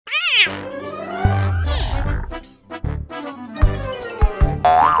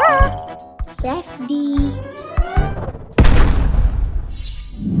FEFDY.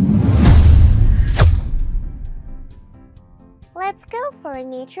 Let's go for a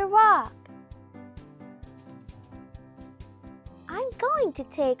nature walk. I'm going to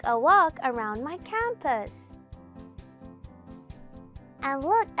take a walk around my campus and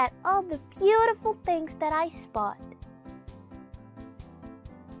look at all the beautiful things that I spot.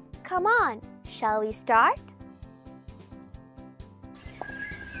 Come on, shall we start?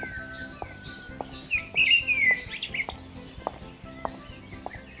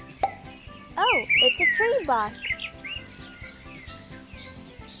 Oh, it's a tree bark.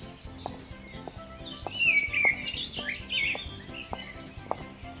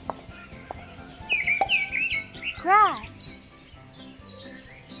 Grass.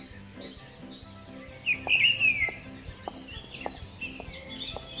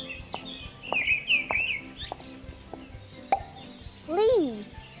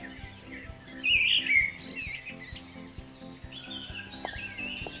 Leaves.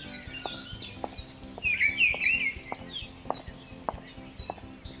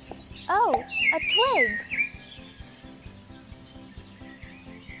 Oh, a twig.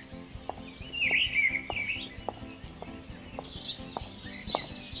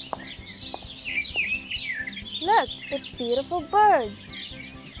 Look, it's beautiful birds.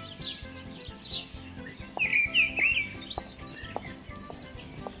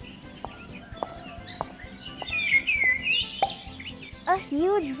 A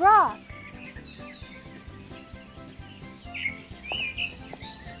huge rock.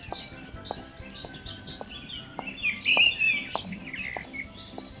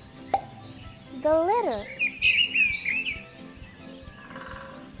 The litter.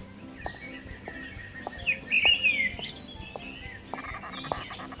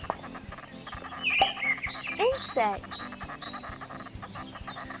 Insects.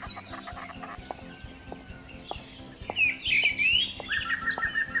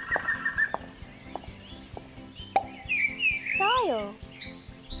 Soil.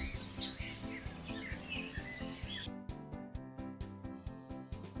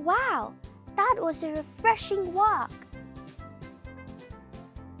 Wow, that was a refreshing walk.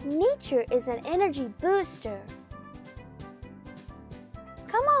 Nature is an energy booster.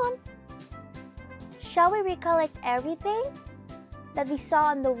 Come on. Shall we recollect everything that we saw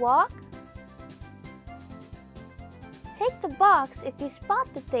on the walk? Take the box if you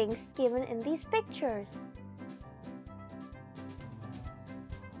spot the things given in these pictures.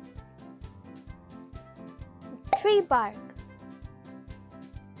 Tree bark.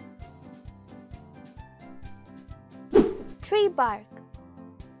 Tree bark.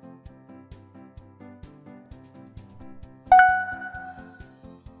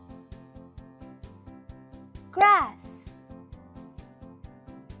 Grass.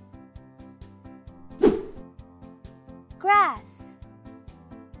 Grass.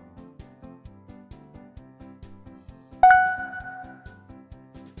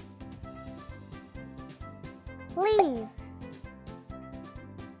 Leaves.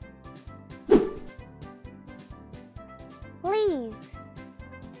 Leaves.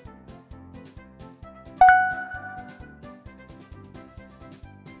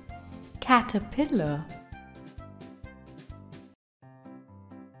 Caterpillar.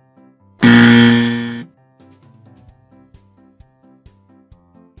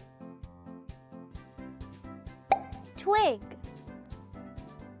 Twig.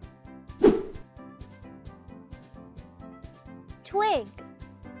 Twig.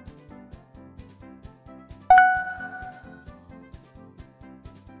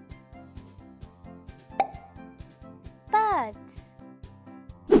 Buds.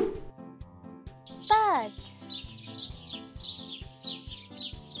 Buds.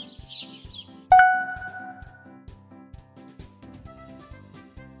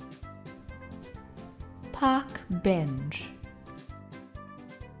 Park bench.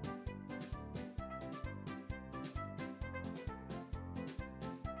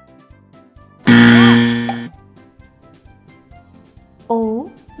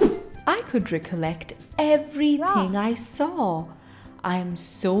 Oh, I could recollect everything I saw. I am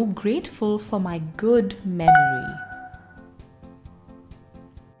so grateful for my good memory.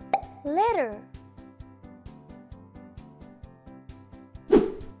 Litter.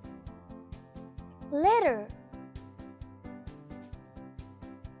 Litter.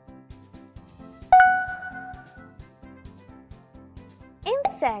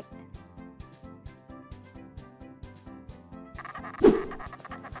 Insect.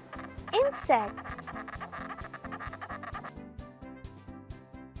 Insect.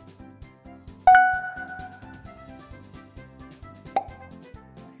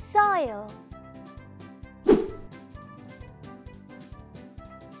 Soil.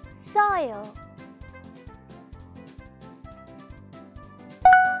 file.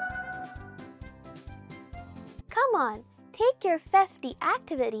 Come on, take your FEFDY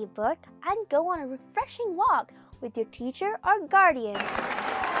activity book and go on a refreshing walk with your teacher or guardian.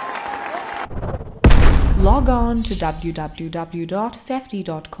 Log on to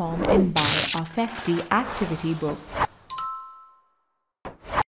www.fefdy.com and buy our FEFDY activity book.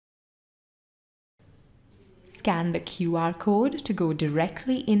 Scan the QR code to go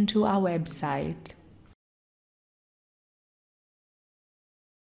directly into our website.